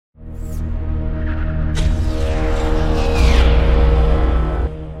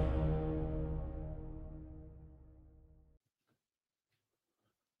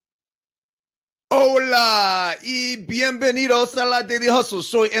Hola y bienvenidos a la Daily Hustle.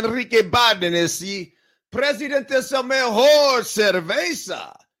 Soy Enrique Byrnes y presidente es el mejor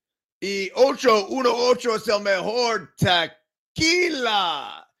cerveza y 818 es el mejor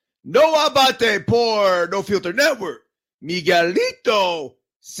tequila. No abate por No Filter Network. Miguelito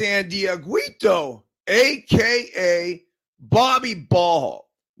San Dieguito, a.k.a. Bobby Ball.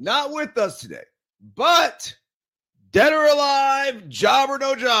 Not with us today, but dead or alive, job or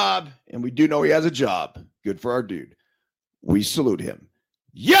no job, and we do know he has a job. Good for our dude. We salute him.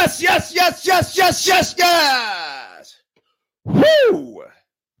 Yes, yes, yes, yes, yes, yes, yes. Woo!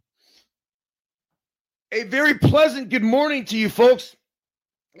 A very pleasant good morning to you folks,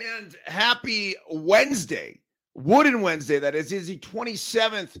 and happy Wednesday. Wooden Wednesday, that is the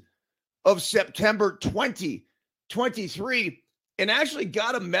 27th of September, 2023, and actually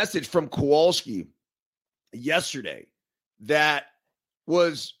got a message from Kowalski yesterday that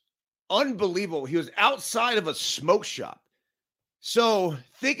was unbelievable. He was outside of a smoke shop. So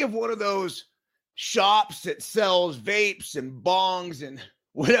think of one of those shops that sells vapes and bongs and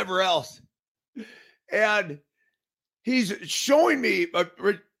whatever else. And he's showing me,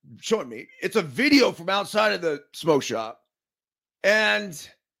 it's a video from outside of the smoke shop. And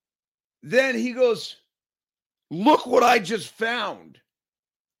then he goes, look what I just found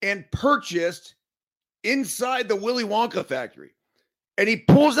and purchased inside the Willy Wonka factory. And he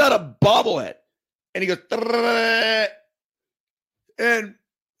pulls out a bobblehead and he goes, and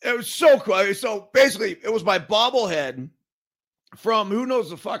it was so cool. So basically it was my bobblehead from who knows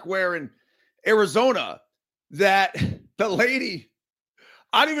the fuck where in Arizona that the lady,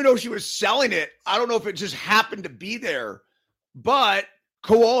 I don't even know if she was selling it. I don't know if it just happened to be there, but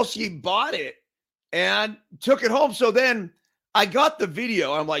Kowalski bought it and took it home. So then I got the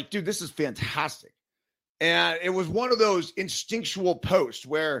video. I'm like, dude, this is fantastic. And it was one of those instinctual posts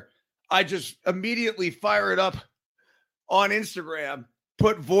where I just immediately fire it up on Instagram,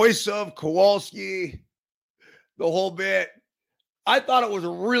 put voice of Kowalski, the whole bit. I thought it was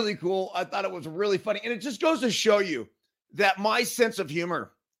really cool. I thought it was really funny. And it just goes to show you that my sense of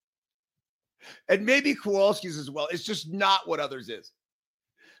humor, and maybe Kowalski's as well, is just not what others is.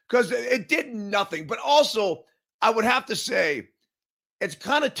 Because it did nothing. But also, I would have to say, it's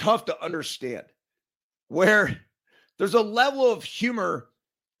kind of tough to understand where there's a level of humor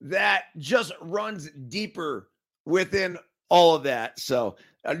that just runs deeper within all of that. So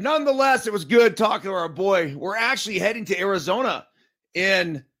nonetheless, it was good talking to our boy. We're actually heading to Arizona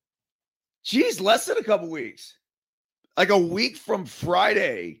in, less than a couple weeks. Like a week from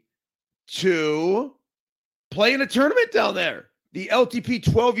Friday to play in a tournament down there. The LTP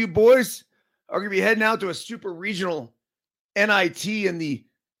 12U boys are going to be heading out to a super regional NIT in the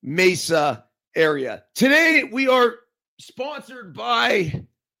Mesa area. Today, we are sponsored by,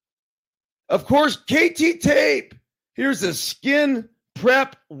 of course, KT Tape. Here's a skin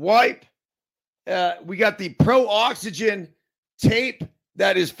prep wipe. We got the Pro Oxygen tape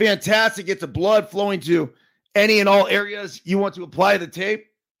that is fantastic. It's the blood flowing to any and all areas you want to apply the tape.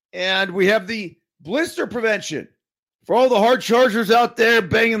 And we have the blister prevention for all the hard chargers out there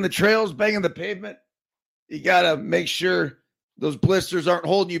banging the trails, banging the pavement. You got to make sure those blisters aren't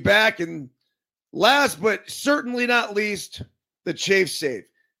holding you back. And last but certainly not least, the Chafe Safe.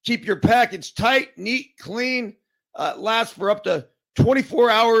 Keep your package tight, neat, clean. Lasts for up to 24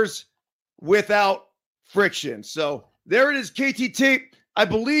 hours without friction. So there it is, KT Tape. I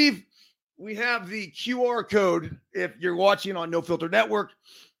believe we have the QR code if you're watching on No Filter Network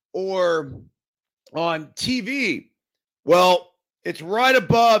or on TV. Well, it's right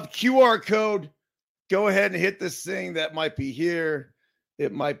above QR code. Go ahead and hit this thing. That might be here.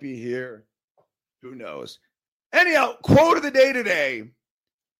 It might be here. Who knows? Anyhow, quote of the day today.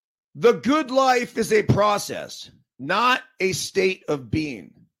 The good life is a process, not a state of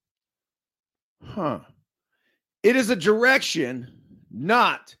being. It is a direction,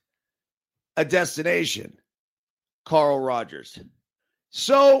 not a destination. Carl Rogers.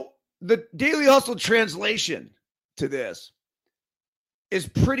 So the Daily Hustle translation to this is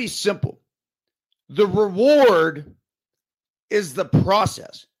pretty simple. The reward is the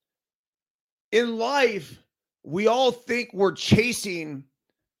process. In life, we all think we're chasing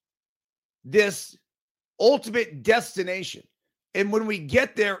this ultimate destination. And when we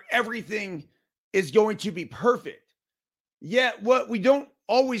get there, everything is going to be perfect. Yet what we don't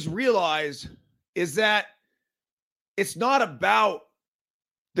always realize is that it's not about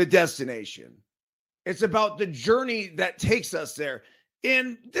the destination. It's about the journey that takes us there.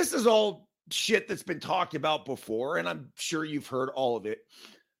 And this is all shit that's been talked about before, and I'm sure you've heard all of it.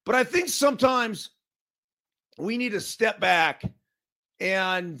 But I think sometimes we need to step back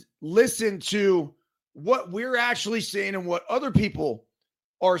and listen to what we're actually saying and what other people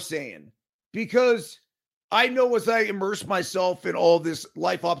are saying. Because I know as I immerse myself in all this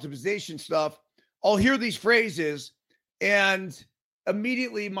life optimization stuff, I'll hear these phrases and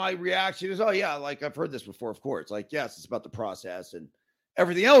immediately my reaction is, oh yeah, like I've heard this before, of course. Like, yes, it's about the process and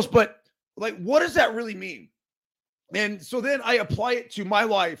everything else. But like, what does that really mean? And so then I apply it to my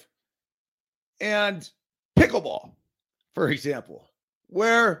life and pickleball, for example,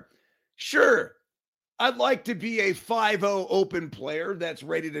 where sure, I'd like to be a 5-0 open player that's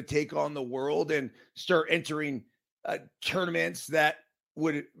ready to take on the world and start entering tournaments that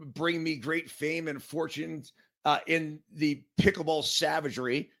would bring me great fame and fortunes in the pickleball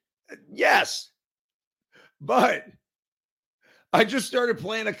savagery. Yes. But I just started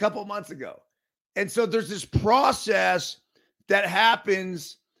playing a couple months ago. And so there's this process that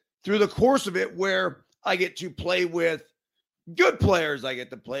happens through the course of it where I get to play with good players. I get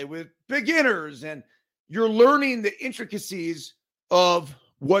to play with beginners, and you're learning the intricacies of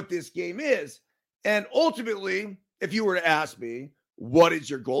what this game is. And ultimately, if you were to ask me, what is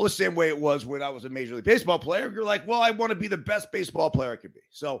your goal? The same way it was when I was a Major League Baseball player. You're like, well, I want to be the best baseball player I could be.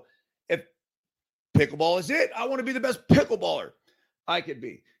 So if pickleball is it, I want to be the best pickleballer I could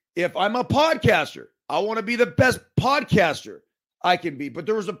be. If I'm a podcaster, I want to be the best podcaster I can be. But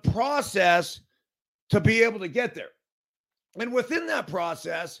there was a process to be able to get there. And within that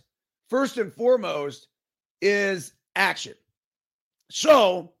process, first and foremost, is action.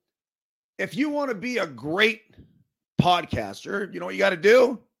 So if you want to be a great podcaster, you know what you got to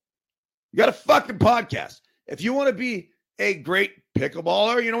do? You got to fucking podcast. If you want to be a great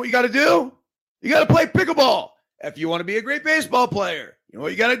pickleballer, you know what you got to do? You got to play pickleball. If you want to be a great baseball player, you know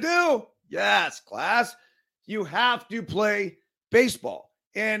what you got to do? Yes, class. You have to play baseball.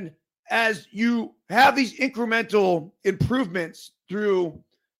 And as you have these incremental improvements through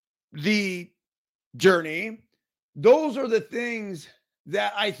the journey, those are the things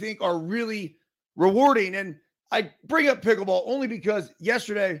that I think are really rewarding. And I bring up pickleball only because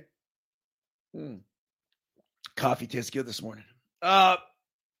yesterday, coffee tastes good this morning. I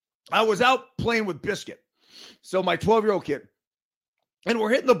was out playing with Biscuit, so my 12-year-old kid, and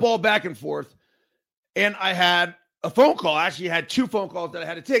we're hitting the ball back and forth. And I had a phone call. I actually had two phone calls that I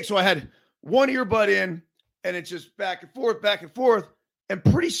had to take. So I had one earbud in, and it's just back and forth, back and forth. And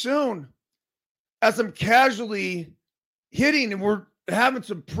pretty soon, as I'm casually hitting and we're having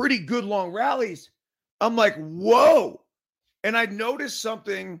some pretty good long rallies, I'm like, whoa. And I noticed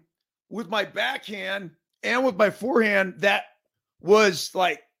something with my backhand and with my forehand that was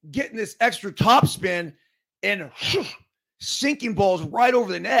like getting this extra top spin and sinking balls right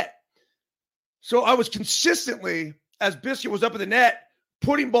over the net. So I was consistently, as Biscuit was up in the net,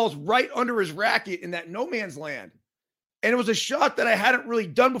 putting balls right under his racket in that no man's land. And it was a shot that I hadn't really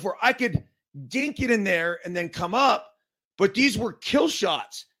done before. I could dink it in there and then come up, but these were kill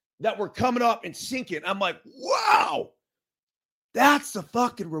shots that were coming up and sinking. I'm like, wow, that's the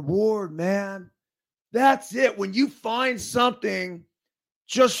fucking reward, man. That's it. When you find something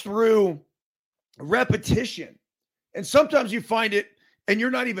just through repetition, and sometimes you find it and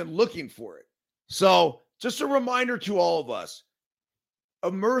you're not even looking for it. So just a reminder to all of us,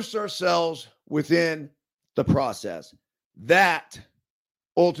 immerse ourselves within the process. That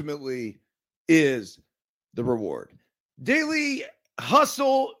ultimately is the reward. Daily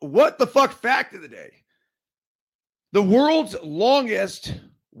hustle, what the fuck fact of the day. The world's longest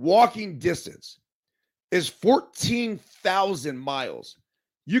walking distance is 14,000 miles.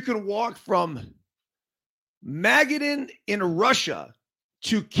 You can walk from Magadan in Russia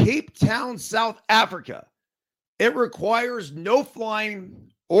to Cape Town, South Africa. It requires no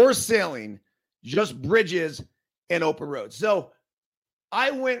flying or sailing, just bridges and open roads. So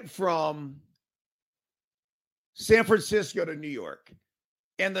I went from San Francisco to New York,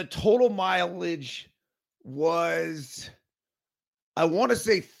 and the total mileage was, I want to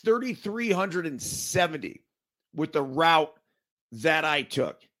say 3,370 with the route that I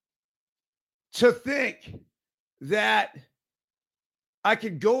took. To think that I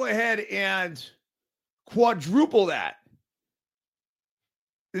could go ahead and quadruple that,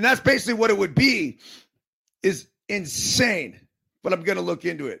 and that's basically what it would be, is insane. But I'm going to look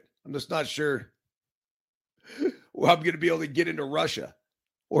into it. I'm just not sure I'm going to be able to get into Russia.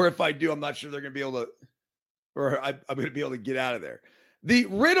 Or if I do, I'm not sure they're going to be able to, or I'm going to be able to get out of there. The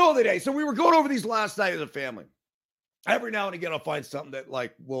riddle of the day. So we were going over these last night as a family. Every now and again, I'll find something that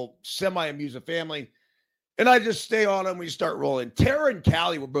like will semi-amuse a family. And I just stay on them. We start rolling. Tara and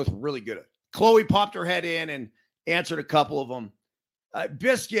Callie were both really good at it. Chloe popped her head in and answered a couple of them.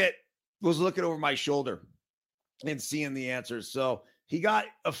 Biscuit was looking over my shoulder and seeing the answers. So He got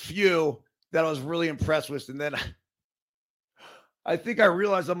a few that I was really impressed with. And then I think I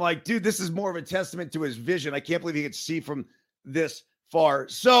realized, I'm like, dude, this is more of a testament to his vision. I can't believe he could see from this far.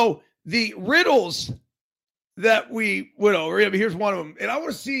 So the riddles that we went over, here's one of them. And I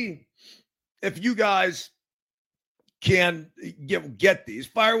want to see if you guys can get these.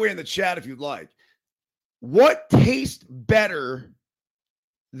 Fire away in the chat if you'd like. What tastes better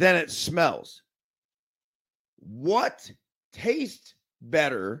than it smells? What tastes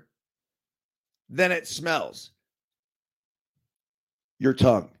better than it smells? Your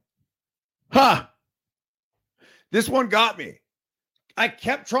tongue. Ha! This one got me. I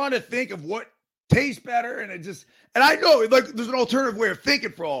kept trying to think of what tastes better, and I know like there's an alternative way of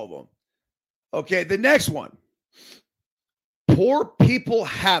thinking for all of them. Okay, the next one. Poor people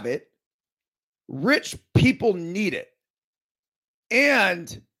have it. Rich people need it.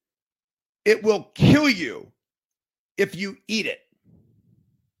 And it will kill you if you eat it.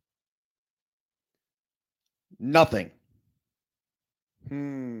 Nothing.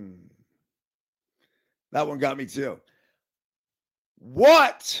 That one got me too.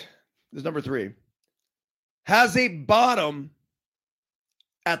 What? This is number 3. Has a bottom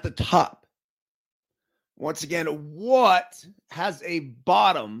at the top? Once again, what has a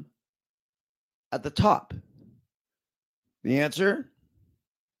bottom at the top? The answer?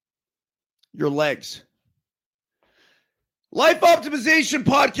 Your legs. Life Optimization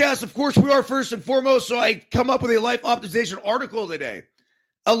Podcast. Of course, we are first and foremost, so I come up with a life optimization article today.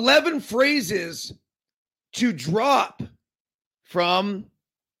 11 phrases to drop from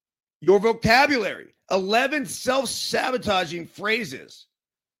your vocabulary. 11 self-sabotaging phrases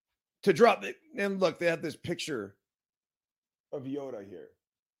to drop. And look, they have this picture of Yoda here.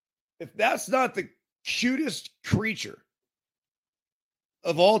 If that's not the cutest creature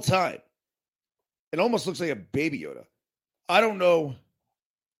of all time, it almost looks like a baby Yoda. I don't know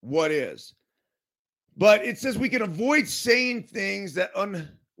what is. But it says we can avoid saying things that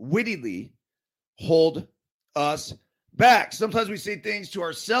unwittingly hold us back. Sometimes we say things to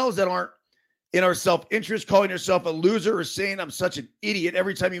ourselves that aren't in our self-interest. Calling yourself a loser or saying I'm such an idiot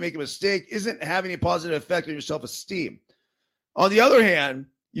every time you make a mistake isn't having a positive effect on your self-esteem. On the other hand,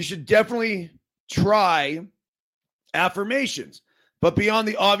 you should definitely try affirmations. But beyond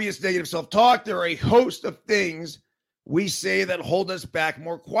the obvious negative self-talk, there are a host of things we say that hold us back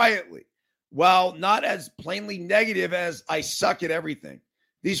more quietly. While not as plainly negative as I suck at everything,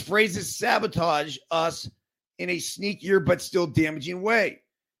 these phrases sabotage us in a sneakier but still damaging way.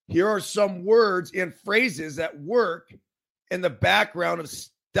 Here are some words and phrases that work in the background of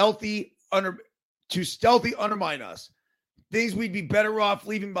stealthy undermine us. Things we'd be better off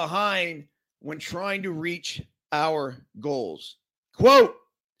leaving behind when trying to reach our goals. Quote,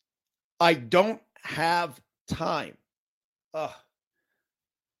 I don't have time. I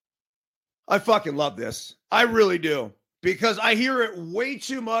fucking love this. I really do. Because I hear it way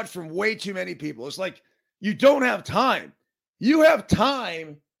too much from way too many people. It's like, you don't have time. You have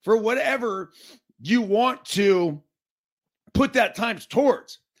time for whatever you want to put that time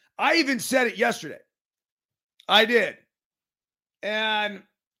towards. I even said it yesterday. I did. And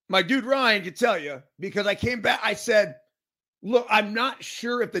my dude Ryan could tell you, because I came back, I said, look, I'm not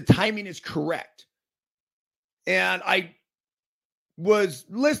sure if the timing is correct. And I was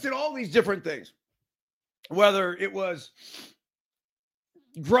listed all these different things, whether it was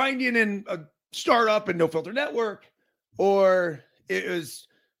grinding in a startup and No Filter Network, or it was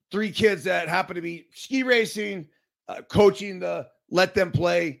 3 kids that happen to be ski racing, coaching the Let Them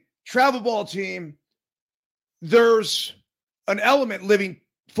Play travel ball team. There's an element living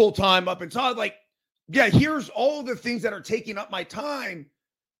full-time up in Todd. Like, yeah, here's all the things that are taking up my time.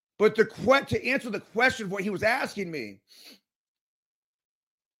 But to answer the question of what he was asking me,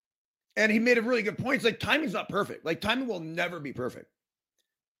 and he made a really good point. It's like, timing's not perfect. Like, timing will never be perfect.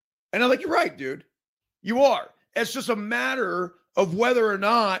 And I'm like, you're right, dude. You are. It's just a matter of whether or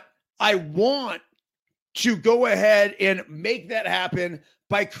not I want to go ahead and make that happen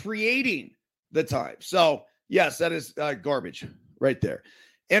by creating the time. So, yes, that is garbage right there.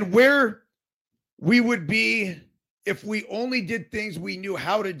 And where we would be if we only did things we knew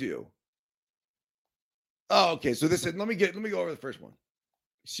how to do. Oh, okay. So this is, let me go over the first one.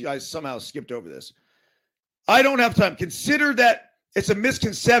 See, I somehow skipped over this. I don't have time. Consider that it's a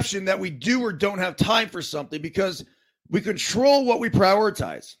misconception that we do or don't have time for something because we control what we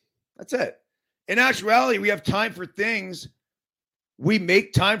prioritize. That's it. In actuality, we have time for things we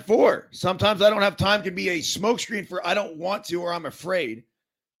make time for. Sometimes I don't have time can be a smokescreen for I don't want to or I'm afraid.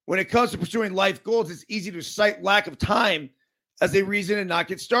 When it comes to pursuing life goals, it's easy to cite lack of time as a reason and not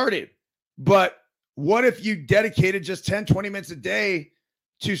get started. But What if you dedicated just 10, 20 minutes a day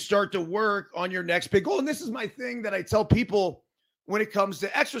to start to work on your next big goal? And this is my thing that I tell people when it comes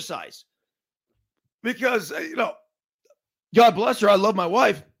to exercise. Because, God bless her, I love my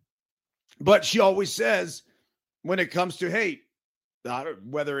wife. But she always says when it comes to, hey,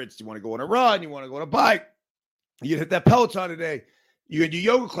 whether it's you want to go on a run, you want to go on a bike, you hit that Peloton today, you do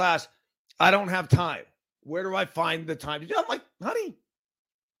yoga class, I don't have time. Where do I find the time to do it? I'm like, honey,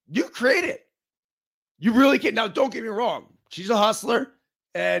 you create it. You really can. Now, don't get me wrong. She's a hustler,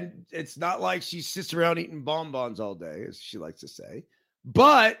 and it's not like she sits around eating bonbons all day, as she likes to say.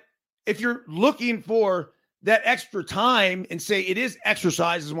 But if you're looking for that extra time and say it is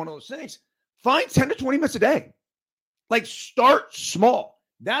exercise is one of those things, find 10 to 20 minutes a day. Like, start small.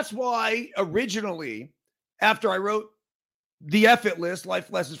 That's why originally, after I wrote the F-It List,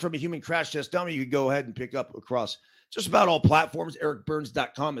 Life Lessons from a Human Crash Test Dummy, you could go ahead and pick up across just about all platforms,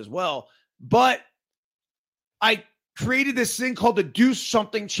 ericbyrnes.com as well. But I created this thing called the Do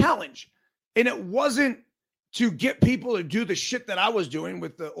Something Challenge. And it wasn't to get people to do the shit that I was doing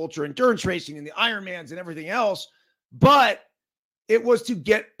with the ultra endurance racing and the Ironmans and everything else, but it was to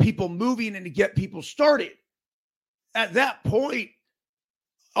get people moving and to get people started. At that point,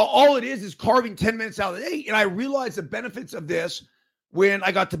 all it is carving 10 minutes out of the day. And I realized the benefits of this when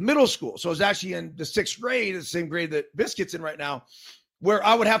I got to middle school. So I was actually in the 6th grade, the same grade that Biscuit's in right now, where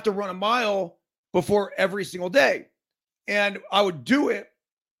I would have to run a mile before every single day. And I would do it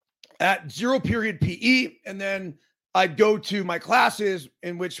at 0 period PE. And then I'd go to my classes,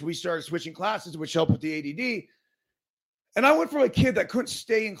 in which we started switching classes, which helped with the ADD. And I went from a kid that couldn't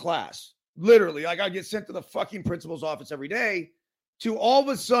stay in class, literally, like I'd get sent to the fucking principal's office every day, to all of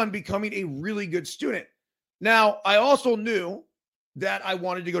a sudden becoming a really good student. Now, I also knew that I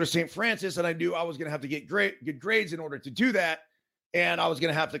wanted to go to St. Francis, and I knew I was going to have to get good grades in order to do that. And I was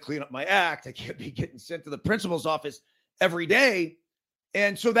going to have to clean up my act. I can't be getting sent to the principal's office every day.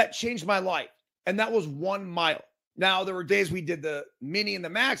 And so that changed my life. And that was 1 mile. Now, there were days we did the mini and the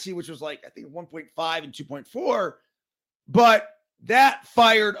maxi, which was like, I think 1.5 and 2.4. But that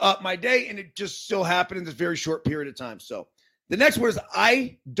fired up my day, and it just still happened in this very short period of time. So the next one is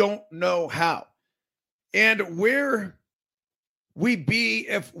I don't know how. And where we'd be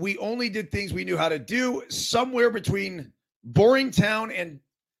if we only did things we knew how to do, somewhere between boring town and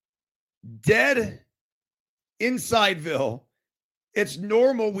dead Insideville. It's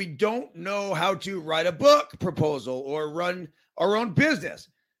normal. We don't know how to write a book proposal or run our own business.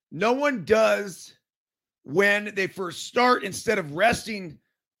 No one does when they first start. Instead of resting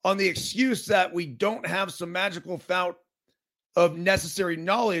on the excuse that we don't have some magical fount of necessary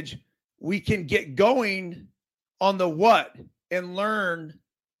knowledge, we can get going on the what and learn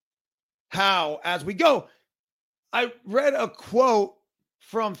how as we go. I read a quote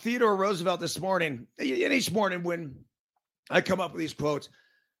from Theodore Roosevelt this morning. And each morning when I come up with these quotes,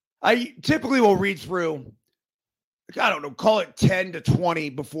 I typically will read through, I don't know, call it 10 to 20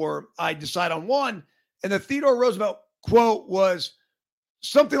 before I decide on one. And the Theodore Roosevelt quote was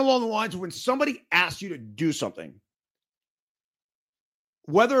something along the lines of, when somebody asks you to do something,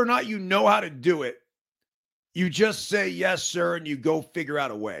 whether or not you know how to do it, you just say, yes, sir, and you go figure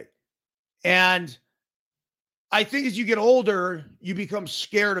out a way. And I think as you get older, you become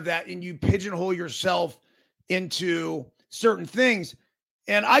scared of that and you pigeonhole yourself into certain things.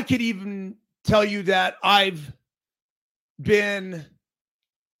 And I could even tell you that I've been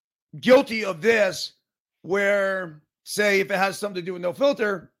guilty of this, where, say, if it has something to do with No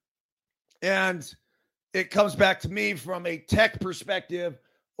Filter and it comes back to me from a tech perspective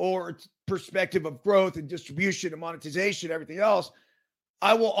or perspective of growth and distribution and monetization, everything else,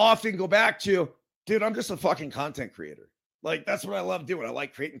 I will often go back to, dude, I'm just a fucking content creator. Like, that's what I love doing. I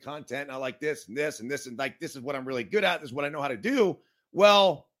like creating content. And I like this and this and this. And like, this is what I'm really good at. This is what I know how to do.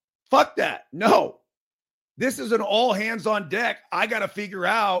 Well, fuck that. No, this is an all hands on deck. I got to figure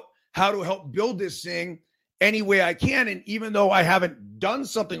out how to help build this thing any way I can. And even though I haven't done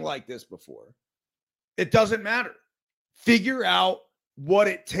something like this before, it doesn't matter. Figure out what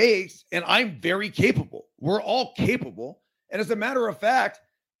it takes. And I'm very capable. We're all capable. And as a matter of fact,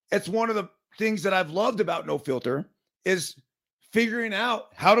 it's one of the things that I've loved about No Filter is figuring out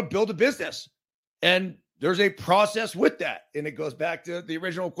how to build a business. And there's a process with that. And it goes back to the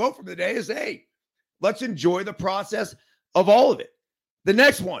original quote from the day is, hey, let's enjoy the process of all of it. The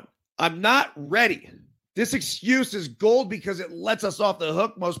next one, I'm not ready. This excuse is gold because it lets us off the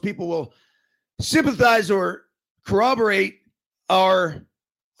hook. Most people will sympathize or corroborate our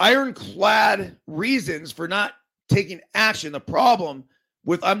ironclad reasons for not taking action. The problem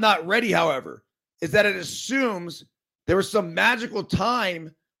with I'm not ready, however, is that it assumes there was some magical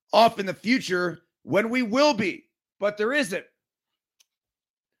time off in the future when we will be, but there isn't.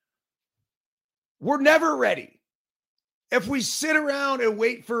 We're never ready. If we sit around and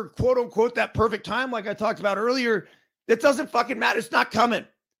wait for quote unquote that perfect time, like I talked about earlier, it doesn't fucking matter. It's not coming.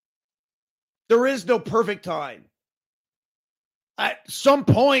 There is no perfect time. At some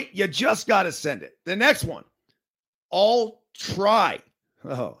point, you just got to send it. The next one, all try.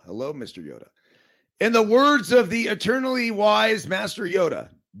 Oh, hello, Mr. Yoda. In the words of the eternally wise Master Yoda,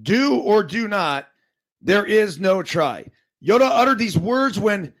 do or do not, there is no try. Yoda uttered these words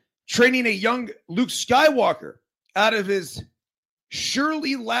when training a young Luke Skywalker out of his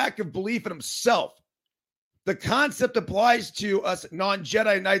surely lack of belief in himself. The concept applies to us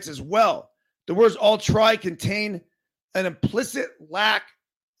non-Jedi Knights as well. The words all try contain an implicit lack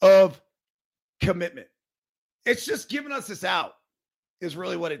of commitment. It's just giving us this out is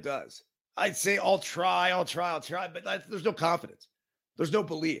really what it does. I'd say I'll try, but there's no confidence. There's no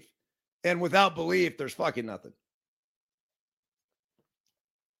belief. And without belief, there's fucking nothing.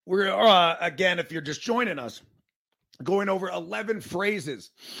 We're, again, if you're just joining us, going over 11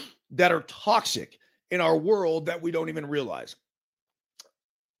 phrases that are toxic in our world that we don't even realize.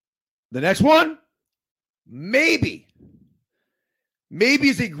 The next one, maybe. Maybe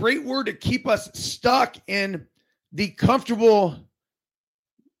is a great word to keep us stuck in the comfortable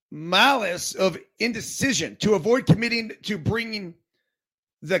malice of indecision, to avoid committing to bringing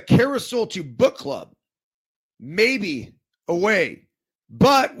the carousel to book club. Maybe away.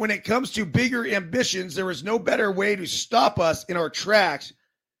 But when it comes to bigger ambitions, there is no better way to stop us in our tracks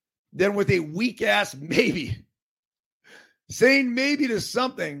than with a weak-ass maybe. Saying maybe to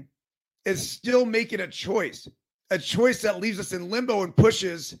something is still making a choice that leaves us in limbo and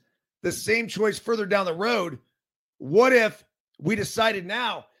pushes the same choice further down the road. What if we decided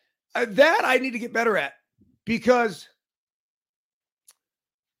now? That I need to get better at, because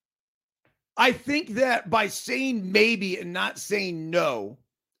I think that by saying maybe and not saying no,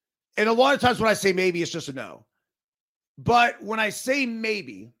 and a lot of times when I say maybe, it's just a no. But when I say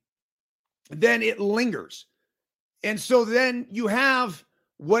maybe, then it lingers. And so then you have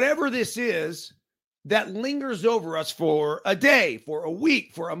whatever this is that lingers over us for a day, for a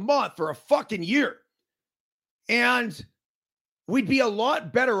week, for a month, for a fucking year. And we'd be a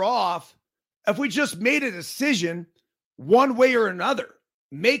lot better off if we just made a decision one way or another.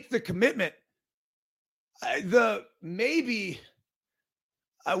 Make the commitment. The maybe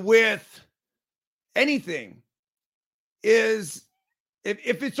with anything is,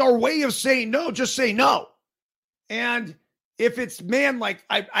 if it's our way of saying no, just say no. And if it's, man, like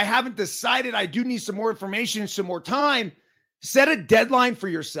I haven't decided, I do need some more information, some more time, set a deadline for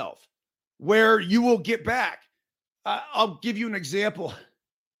yourself where you will get back. I'll give you an example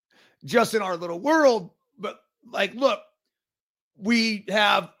just in our little world, but like, look, we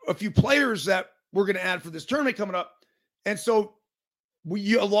have a few players that we're going to add for this tournament coming up. And so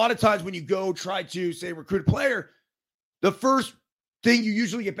a lot of times when you go try to say recruit a player, the first thing you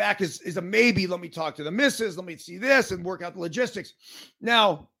usually get back is a maybe. Let me talk to the missus. Let me see this and work out the logistics.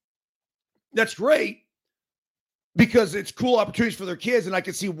 Now, that's great because it's cool opportunities for their kids, and I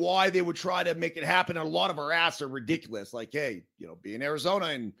can see why they would try to make it happen. And a lot of our asks are ridiculous. Like, hey, be in Arizona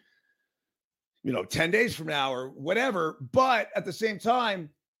in, 10 days from now or whatever. But at the same time,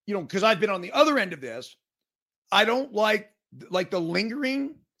 because I've been on the other end of this, I don't like the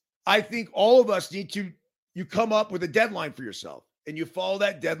lingering. I think all of us need to, you come up with a deadline for yourself and you follow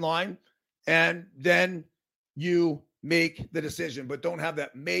that deadline and then you make the decision, but don't have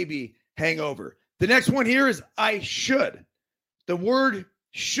that maybe hangover. The next one here is I should. The word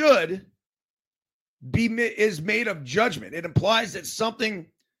should is made of judgment. It implies that something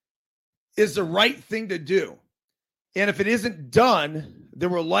is the right thing to do. And if it isn't done, there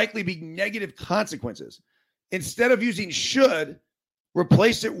will likely be negative consequences. Instead of using should,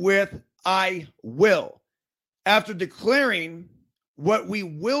 replace it with I will. After declaring what we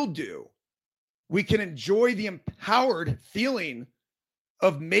will do, we can enjoy the empowered feeling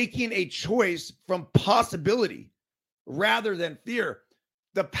of making a choice from possibility rather than fear.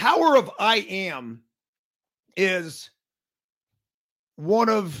 The power of I am is one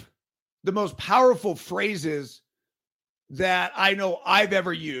of the most powerful phrases that I know I've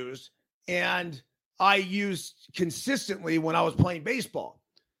ever used, and I used consistently when I was playing baseball.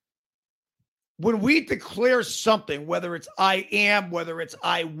 When we declare something, whether it's I am, whether it's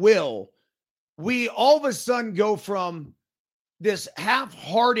I will, we all of a sudden go from this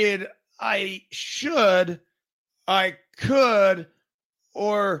half-hearted I should, I could,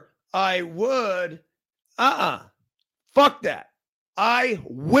 or I would. Fuck that. I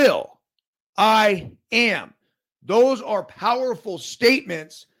will. I am. Those are powerful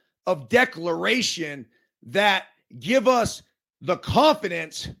statements of declaration that give us the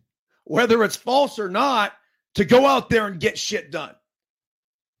confidence, whether it's false or not, to go out there and get shit done.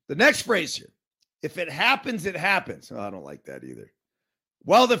 The next phrase here, if it happens, it happens. Oh, I don't like that either.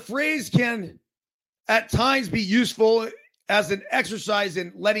 While the phrase can at times be useful as an exercise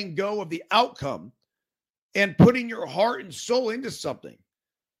in letting go of the outcome and putting your heart and soul into something,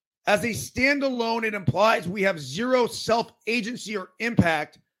 as a standalone, it implies we have zero self-agency or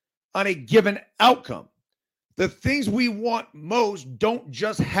impact on a given outcome. The things we want most don't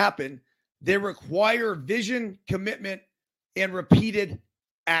just happen. They require vision, commitment, and repeated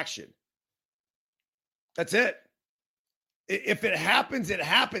action. That's it. If it happens, it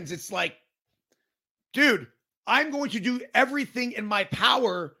happens. It's like, dude, I'm going to do everything in my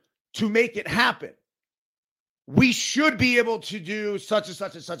power to make it happen. We should be able to do such and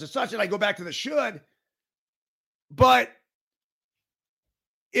such and such and such. And I go back to the should. But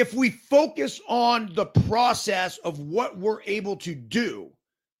if we focus on the process of what we're able to do,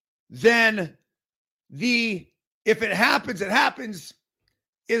 then the if it happens, it happens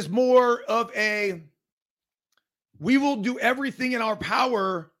is more of a we will do everything in our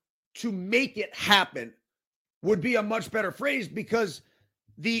power to make it happen would be a much better phrase, because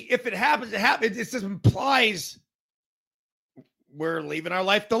the if it happens, it happens. It just implies we're leaving our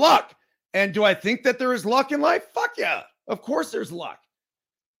life to luck. And do I think that there is luck in life? Fuck yeah. Of course there's luck.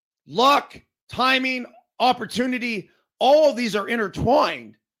 Luck, timing, opportunity, all of these are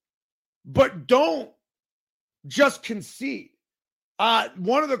intertwined. But don't just concede.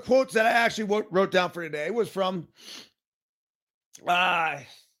 One of the quotes that I actually wrote down for today was from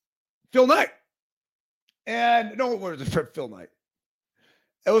Phil Knight. And no, it wasn't from Phil Knight.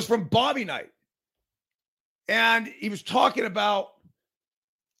 It was from Bobby Knight. And he was talking about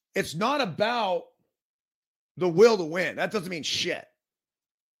it's not about the will to win. That doesn't mean shit.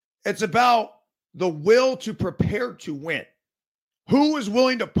 It's about the will to prepare to win. Who is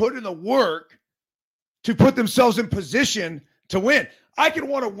willing to put in the work to put themselves in position to win? I can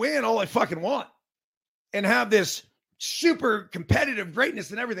want to win all I fucking want and have this super competitive greatness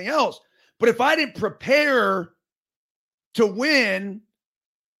and everything else. But if I didn't prepare to win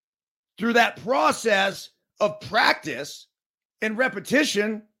through that process of practice and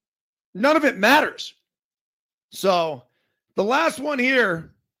repetition, none of it matters. So the last one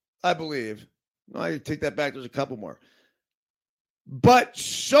here, I believe, I take that back. There's a couple more. But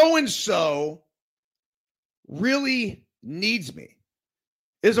so-and-so really needs me.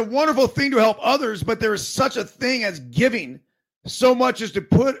 It's a wonderful thing to help others, but there is such a thing as giving so much as to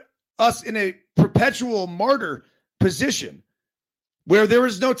put us in a perpetual martyr position where there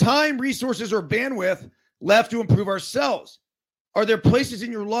is no time, resources, or bandwidth left to improve ourselves. Are there places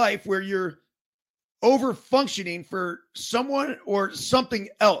in your life where you're over-functioning for someone or something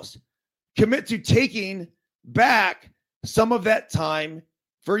else? Commit to taking back some of that time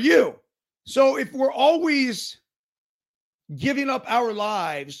for you. So if we're always giving up our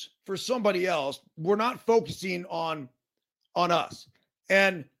lives for somebody else, we're not focusing on us.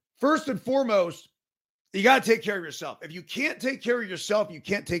 And first and foremost, you got to take care of yourself. If you can't take care of yourself, you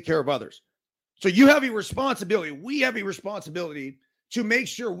can't take care of others. So you have a responsibility. We have a responsibility to make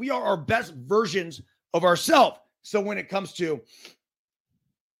sure we are our best versions of ourselves. So when it comes to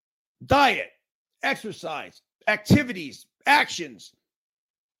diet, exercise, activities, actions,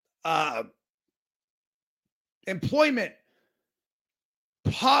 employment,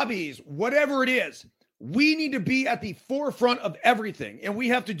 hobbies, whatever it is, we need to be at the forefront of everything. And we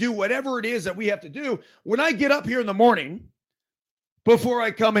have to do whatever it is that we have to do. When I get up here in the morning, before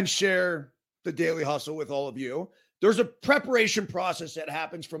I come and share the Daily Hustle with all of you, there's a preparation process that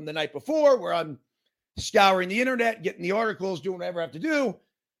happens from the night before where I'm scouring the internet, getting the articles, doing whatever I have to do.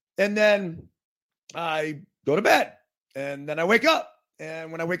 And then I go to bed. And then I wake up.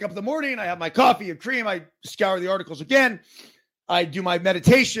 And when I wake up in the morning, I have my coffee and cream. I scour the articles again. I do my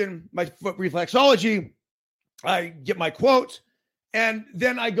meditation, my foot reflexology. I get my quotes. And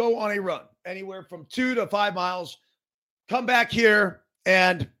then I go on a run, anywhere from 2 to 5 miles. Come back here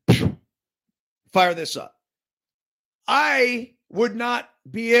and fire this up. I would not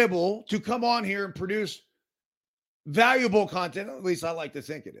be able to come on here and produce valuable content, at least I like to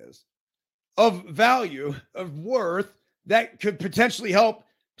think it is, of value, of worth that could potentially help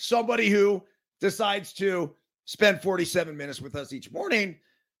somebody who decides to spend 47 minutes with us each morning.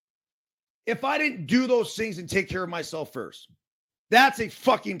 If I didn't do those things and take care of myself first, that's a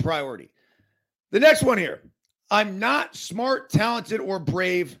fucking priority. The next one here, I'm not smart, talented, or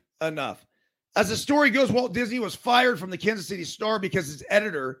brave enough. As the story goes, Walt Disney was fired from the Kansas City Star because his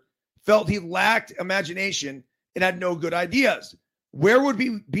editor felt he lacked imagination and had no good ideas. Where would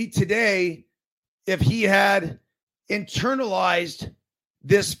we be today if he had internalized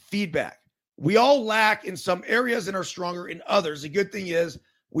this feedback? We all lack in some areas and are stronger in others. The good thing is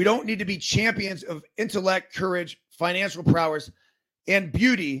we don't need to be champions of intellect, courage, financial prowess, and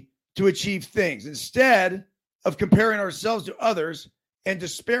beauty to achieve things. Instead of comparing ourselves to others and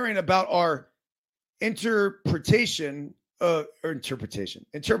despairing about our interpretation of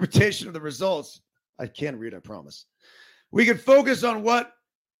the results. I can't read, I promise. We can focus on what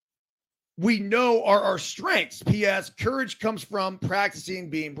we know are our strengths. P.S. Courage comes from practicing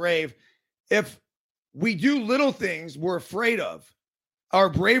being brave. If we do little things we're afraid of, our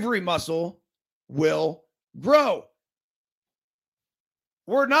bravery muscle will grow.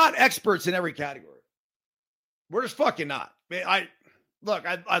 We're not experts in every category. We're just fucking not. I'd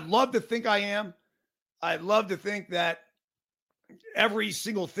love to think I am. I'd love to think that every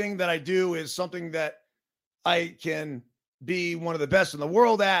single thing that I do is something that I can be one of the best in the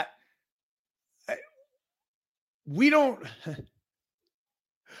world at. We don't,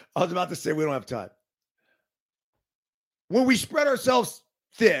 I was about to say we don't have time. When we spread ourselves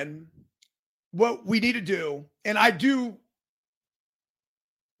thin, what we need to do, and I do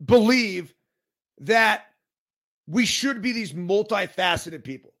believe that we should be these multifaceted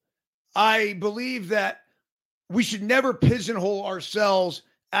people. I believe that we should never pigeonhole ourselves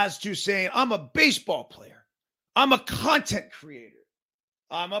as to saying, I'm a baseball player. I'm a content creator.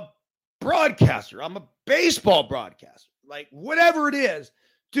 I'm a broadcaster. I'm a baseball broadcaster. Like, whatever it is,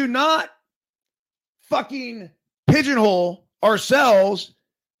 do not fucking pigeonhole ourselves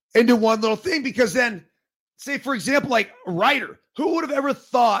into one little thing, because then, say, for example, like a writer. Who would have ever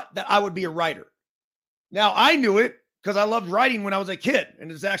thought that I would be a writer? Now, I knew it because I loved writing when I was a kid,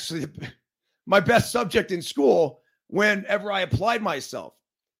 and it's actually my best subject in school whenever I applied myself,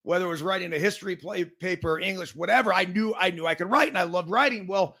 whether it was writing a history paper, English, whatever. I knew I could write, and I loved writing.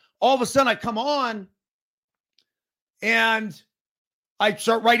 Well, all of a sudden I come on and I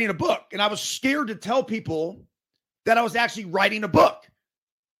start writing a book, and I was scared to tell people that I was actually writing a book.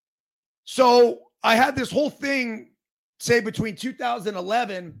 So I had this whole thing, say between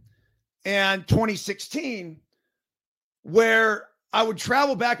 2011 and 2016, where I would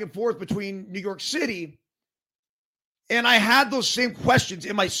travel back and forth between New York City, and I had those same questions.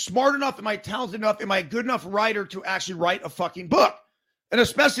 Am I smart enough? Am I talented enough? Am I a good enough writer to actually write a fucking book? And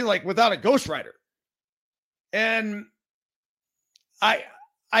especially like without a ghostwriter. And I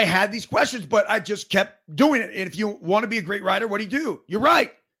had these questions, but I just kept doing it. And if you want to be a great writer, what do? You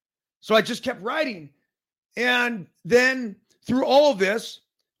write. So I just kept writing. And then through all of this,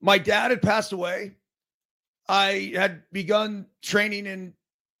 my dad had passed away. I had begun training in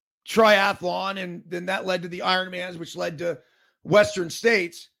triathlon, and then that led to the Ironmans, which led to Western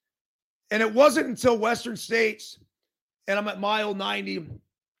States. And it wasn't until Western States, and I'm at mile 90,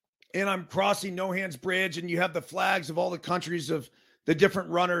 and I'm crossing No Hands Bridge, and you have the flags of all the countries of the different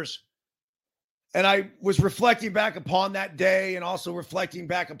runners. And I was reflecting back upon that day, and also reflecting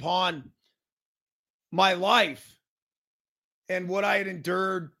back upon my life and what I had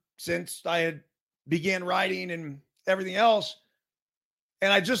endured since I had began writing and everything else.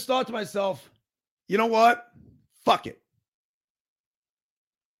 And I just thought to myself, you know what? Fuck it.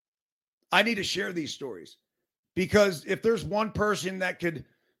 I need to share these stories, because if there's one person that could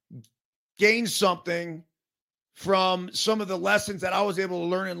gain something from some of the lessons that I was able to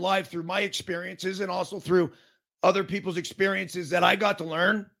learn in life through my experiences, and also through other people's experiences that I got to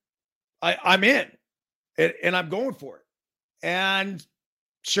learn, I'm in. And I'm going for it. And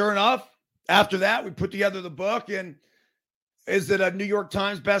sure enough, after that, we put together the book. And is it a New York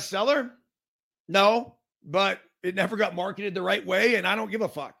Times bestseller? No, but it never got marketed the right way. And I don't give a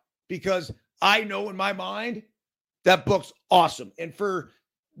fuck, because I know in my mind that book's awesome. And for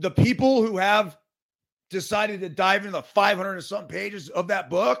the people who have decided to dive into the 500 and something pages of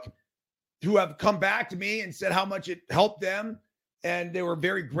that book, who have come back to me and said how much it helped them, and they were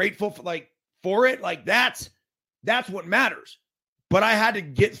very grateful for it. Like, that's what matters. But I had to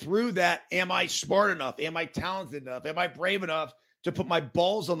get through that. Am I smart enough? Am I talented enough? Am I brave enough to put my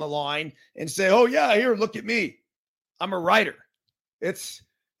balls on the line and say, oh yeah, here, look at me. I'm a writer. It's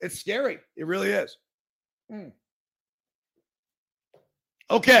scary. It really is.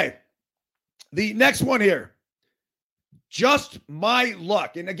 Okay. The next one here. Just my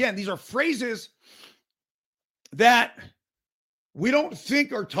luck. And again, these are phrases that we don't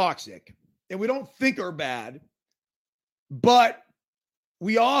think are toxic and we don't think are bad, but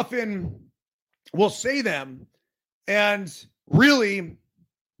we often will say them, and really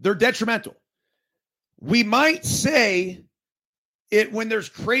they're detrimental. We might say it when there's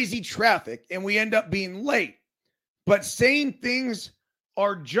crazy traffic and we end up being late, But saying things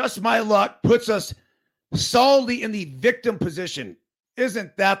are just my luck puts us solidly in the victim position.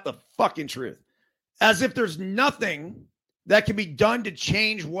 Isn't that the fucking truth? As if there's nothing that can be done to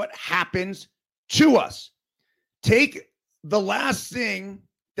change what happens to us. Take the last thing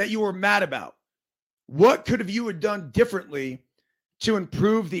that you were mad about. What could have you have done differently to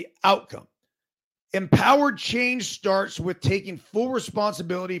improve the outcome? Empowered change starts with taking full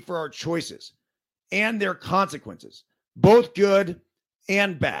responsibility for our choices and their consequences, both good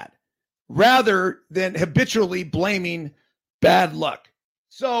and bad, rather than habitually blaming bad luck.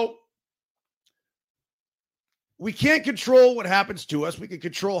 So we can't control what happens to us. We can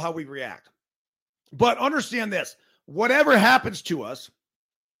control how we react. But understand this, whatever happens to us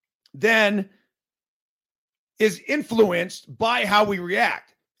then is influenced by how we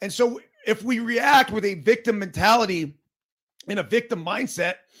react. And so if we react with a victim mentality and a victim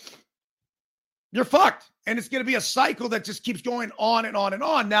mindset, you're fucked. And it's going to be a cycle that just keeps going on and on and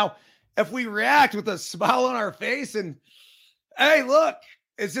on. Now, if we react with a smile on our face and, hey, look,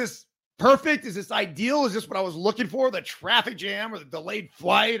 is this perfect? Is this ideal? Is this what I was looking for? The traffic jam or the delayed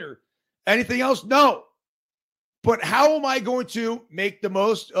flight or anything else? No. But how am I going to make the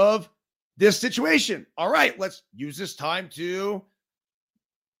most of this situation? All right, let's use this time to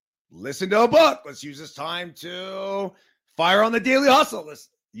listen to a book. Let's use this time to fire on the Daily Hustle. Let's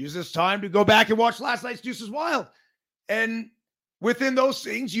use this time to go back and watch last night's Deuces Wild. And within those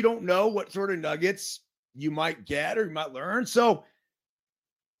things, you don't know what sort of nuggets you might get or you might learn. So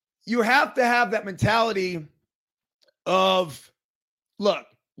you have to have that mentality of, look,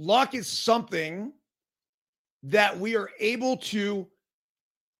 luck is something that we are able to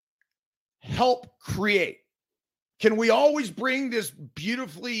help create. Can we always bring this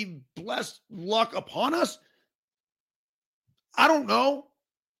beautifully blessed luck upon us? I don't know.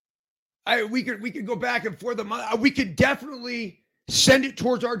 We could go back and forth. We could definitely send it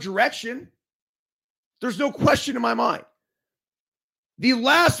towards our direction. There's no question in my mind. The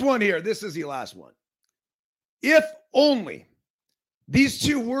last one here, this is the last one. If only. These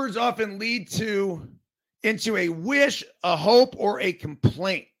two words often lead into a wish, a hope, or a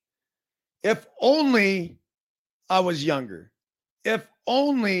complaint. If only I was younger. If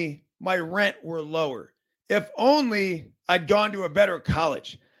only my rent were lower. If only I'd gone to a better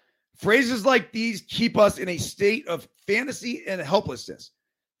college. Phrases like these keep us in a state of fantasy and helplessness.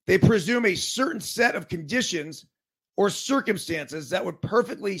 They presume a certain set of conditions or circumstances that would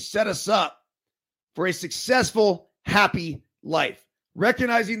perfectly set us up for a successful, happy life.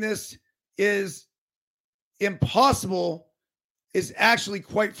 Recognizing this is impossible is actually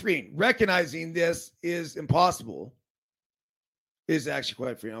quite freeing. Recognizing this is impossible is actually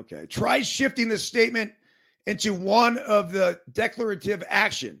quite freeing. Okay. Try shifting this statement into one of the declarative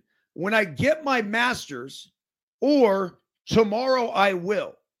action. When I get my master's, or tomorrow I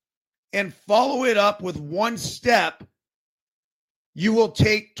will, and follow it up with one step you will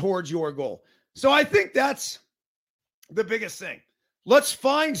take towards your goal. So I think that's the biggest thing. Let's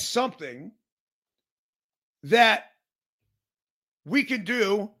find something that we can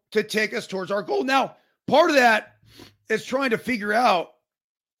do to take us towards our goal. Now, part of that is trying to figure out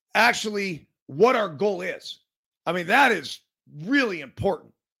actually what our goal is. I mean, that is really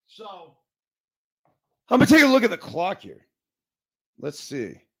important. So I'm going to take a look at the clock here. Let's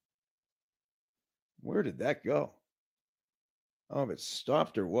see. Where did that go? Oh, if it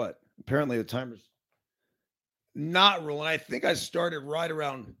stopped or what? Apparently the timer's not rolling. I think I started right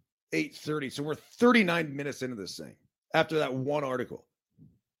around 8:30. So we're 39 minutes into this thing after that one article.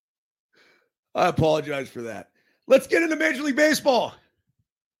 I apologize for that. Let's get into Major League Baseball.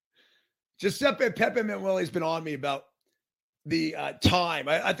 Giuseppe Pepe Manuel has been on me about the time.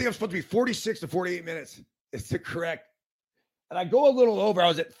 I think I'm supposed to be 46 to 48 minutes. It's the correct. And I go a little over. I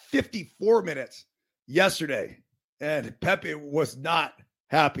was at 54 minutes yesterday, and Pepe was not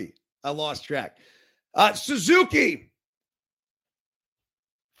happy. I lost track. Suzuki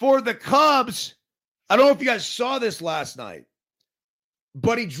for the Cubs. I don't know if you guys saw this last night,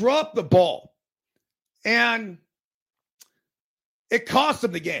 but he dropped the ball, and it cost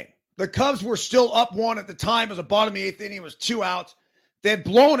him the game. The Cubs were still up one at the time. It was a bottom of the eighth inning. It was 2 outs. They had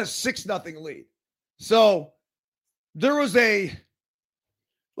blown a 6-0 lead. So there was a,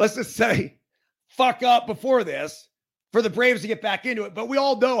 let's just say, fuck up before this for the Braves to get back into it. But we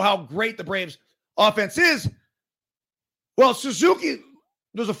all know how great the Braves offense is. Well, Suzuki,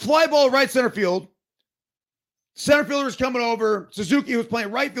 there's a fly ball right center field. Center fielder is coming over. Suzuki, who's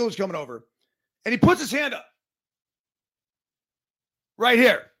playing right field, is coming over. And he puts his hand up. Right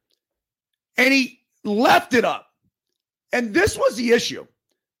here. And he left it up. And this was the issue.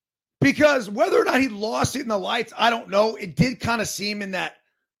 Because whether or not he lost it in the lights, I don't know. It did kind of seem in that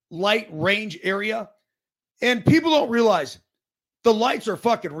light range area. And people don't realize the lights are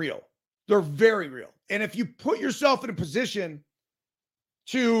fucking real. They're very real. And if you put yourself in a position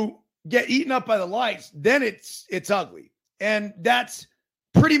to get eaten up by the lights, then it's ugly. And that's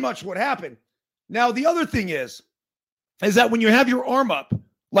pretty much what happened. Now, the other thing is that when you have your arm up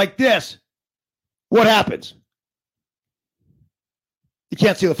like this, what happens? You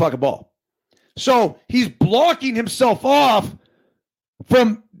can't see the fucking ball. So he's blocking himself off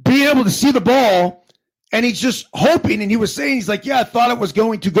from being able to see the ball, and he's just hoping, and he was saying, he's like, yeah, I thought it was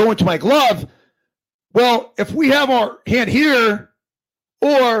going to go into my glove. Well, if we have our hand here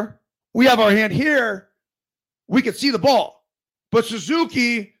or we have our hand here, we could see the ball. But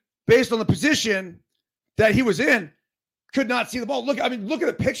Suzuki, based on the position that he was in, could not see the ball. Look at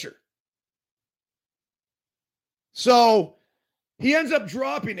the picture. So he ends up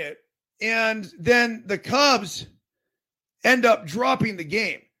dropping it, and then the Cubs end up dropping the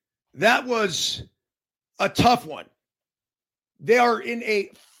game. That was a tough one. They are in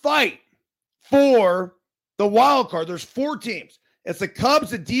a fight for the wild card. There's 4 teams. It's the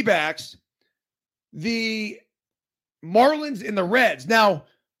Cubs, the D-backs, the Marlins, and the Reds. Now,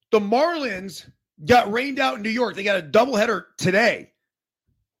 the Marlins got rained out in New York. They got a doubleheader today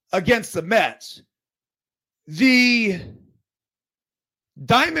against the Mets. The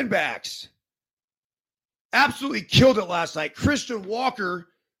Diamondbacks absolutely killed it last night. Christian Walker,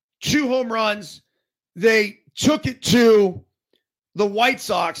 2 home runs. They took it to the White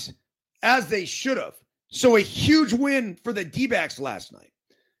Sox as they should have. So a huge win for the D-backs last night.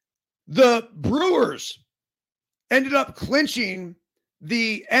 The Brewers ended up clinching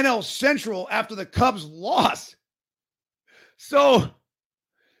the NL Central after the Cubs lost. So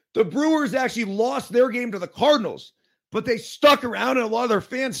the Brewers actually lost their game to the Cardinals, but they stuck around, and a lot of their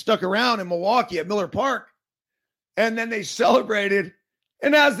fans stuck around in Milwaukee at Miller Park. And then they celebrated,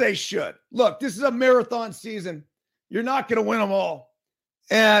 and as they should. Look, this is a marathon season. You're not going to win them all.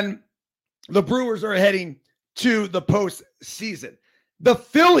 And the Brewers are heading to the postseason. The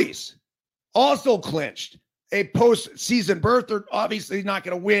Phillies also clinched a postseason berth. They're obviously not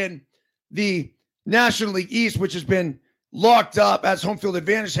going to win the National League East, which has been locked up, as home field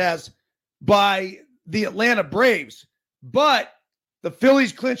advantage has, by the Atlanta Braves. But the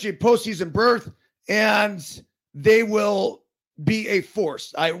Phillies clinch a postseason berth, and they will be a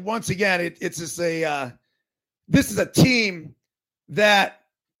force. This is a team that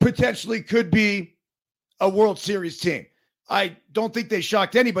potentially could be a World Series team. I don't think they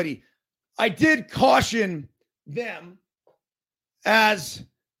shocked anybody. I did caution them, as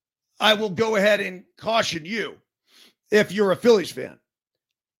I will go ahead and caution you if you're a Phillies fan.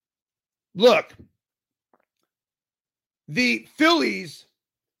 Look, the Phillies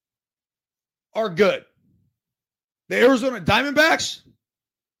are good. The Arizona Diamondbacks,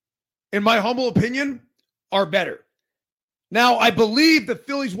 in my humble opinion, are better. Now, I believe the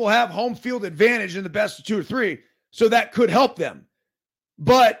Phillies will have home field advantage in the best of 2 or 3, so that could help them.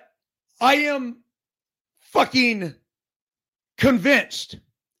 But I am fucking convinced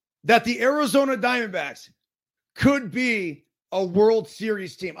that the Arizona Diamondbacks could be a World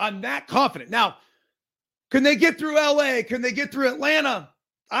Series team. I'm that confident. Now, can they get through LA? Can they get through Atlanta?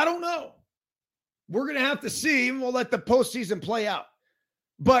 I don't know. We're going to have to see, and we'll let the postseason play out.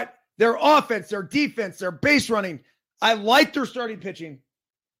 But their offense, their defense, their base running, I like their starting pitching.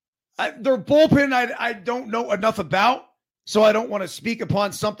 Their bullpen, I don't know enough about, so I don't want to speak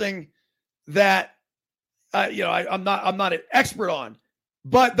upon something that I'm not an expert on.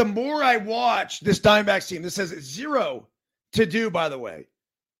 But the more I watch this Diamondbacks team, this has 0 to do, by the way,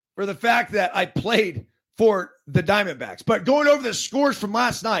 for the fact that I played for the Diamondbacks. But going over the scores from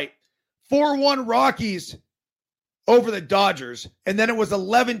last night, 4-1 Rockies over the Dodgers, and then it was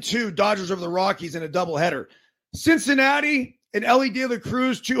 11-2 Dodgers over the Rockies in a doubleheader. Cincinnati and Ellie De La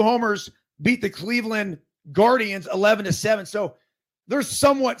Cruz, 2 homers, beat the Cleveland Guardians 11-7. So they're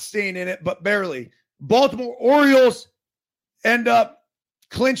somewhat staying in it, but barely. Baltimore Orioles end up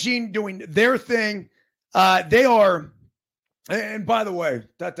clinching, doing their thing. They are, and by the way,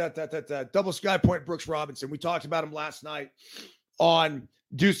 that double sky point Brooks Robinson. We talked about him last night on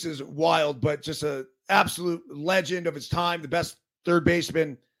Deuces Wild, but just an absolute legend of his time, the best third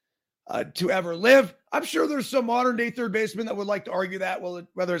baseman to ever live. I'm sure there's some modern day third baseman that would like to argue that, well,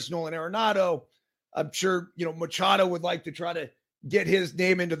 whether it's Nolan Arenado. I'm sure, Machado would like to try to get his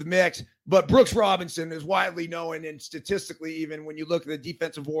name into the mix, but Brooks Robinson is widely known, and statistically, even when you look at the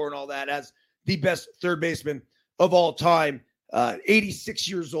defensive WAR and all that, as the best third baseman of all time, 86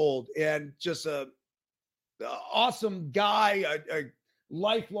 years old, and just a awesome guy, a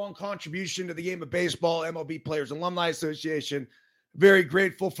lifelong contribution to the game of baseball, MLB Players Alumni Association. Very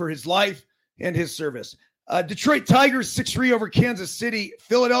grateful for his life and his service. Detroit Tigers 6-3 over Kansas City.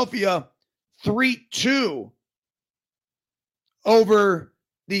 Philadelphia 3-2 over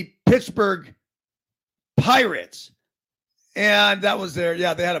the Pittsburgh Pirates. And that was there.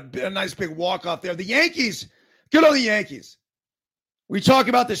 Yeah, they had a nice big walk-off there. The Yankees, good on the Yankees. We talk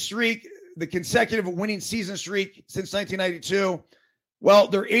about the streak, the consecutive winning season streak since 1992. Well,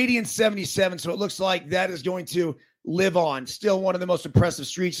 they're 80-77, so it looks like that is going to live on. Still one of the most impressive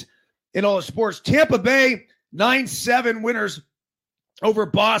streaks in all of sports. Tampa Bay, 9-7 winners over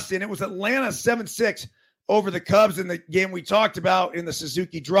Boston. It was Atlanta 7-6 over the Cubs in the game we talked about in the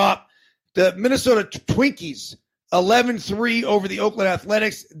Suzuki drop. The Minnesota Twinkies, 11-3 over the Oakland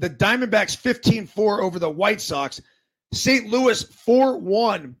Athletics. The Diamondbacks, 15-4 over the White Sox. St. Louis,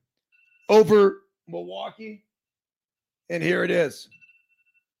 4-1 over Milwaukee. And here it is.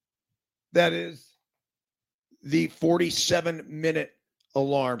 That is the 47-minute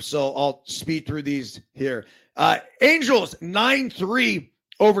alarm. So I'll speed through these here. Angels, 9-3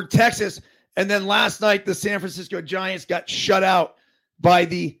 over Texas. And then last night, the San Francisco Giants got shut out by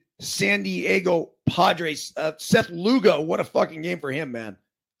the San Diego Padres. Seth Lugo, what a fucking game for him, man.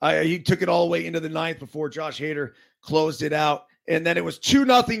 He took it all the way into the ninth before Josh Hader closed it out. And then it was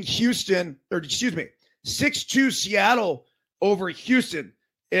 2-0 Houston, 6-2 Seattle over Houston.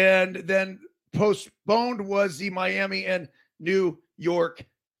 And then postponed was the Miami and New York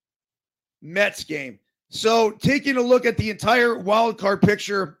Mets game. So taking a look at the entire wild card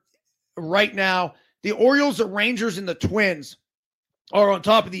picture right now, the Orioles, the Rangers, and the Twins are on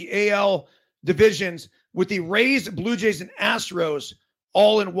top of the AL divisions, with the Rays, Blue Jays, and Astros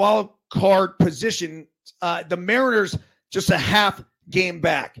all in wild card position. The Mariners just a half game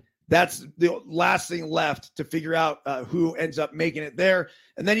back. That's the last thing left to figure out who ends up making it there.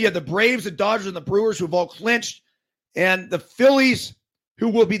 And then you have the Braves, the Dodgers, and the Brewers, who have all clinched, and the Phillies, who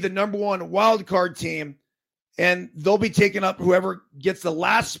will be the number one wild card team, and they'll be taking up whoever gets the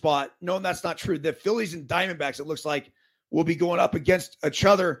last spot. No, that's not true. The Phillies and Diamondbacks, it looks like, will be going up against each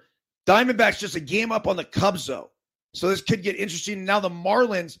other. Diamondbacks just a game up on the Cubs, though. So this could get interesting. Now the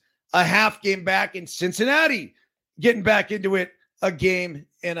Marlins, a half game back, in Cincinnati, getting back into it, a game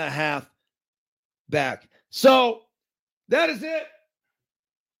and a half back. So that is it.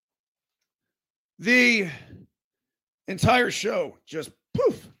 The entire show just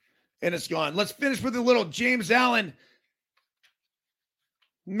poof, and it's gone. Let's finish with a little James Allen.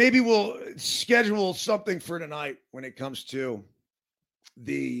 Maybe we'll schedule something for tonight when it comes to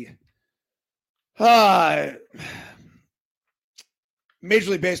the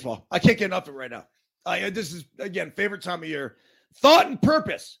Major League Baseball. I can't get enough of it right now. This is, again, favorite time of year. Thought and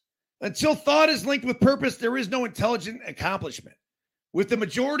purpose. Until thought is linked with purpose, there is no intelligent accomplishment. With the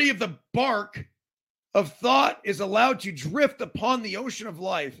majority of the bark of thought is allowed to drift upon the ocean of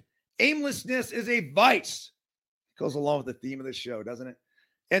life, aimlessness is a vice. Goes along with the theme of this show, doesn't it?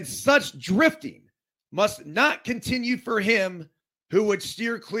 And such drifting must not continue for him who would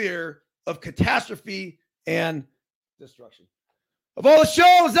steer clear of catastrophe and destruction. Of all the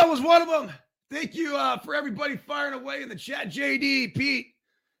shows, that was one of them. Thank you for everybody firing away in the chat. JD, Pete,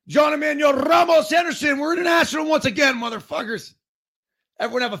 John Emmanuel, Ramos, Henderson. We're international once again, motherfuckers.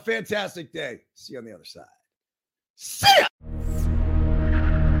 Everyone have a fantastic day. See you on the other side. See ya!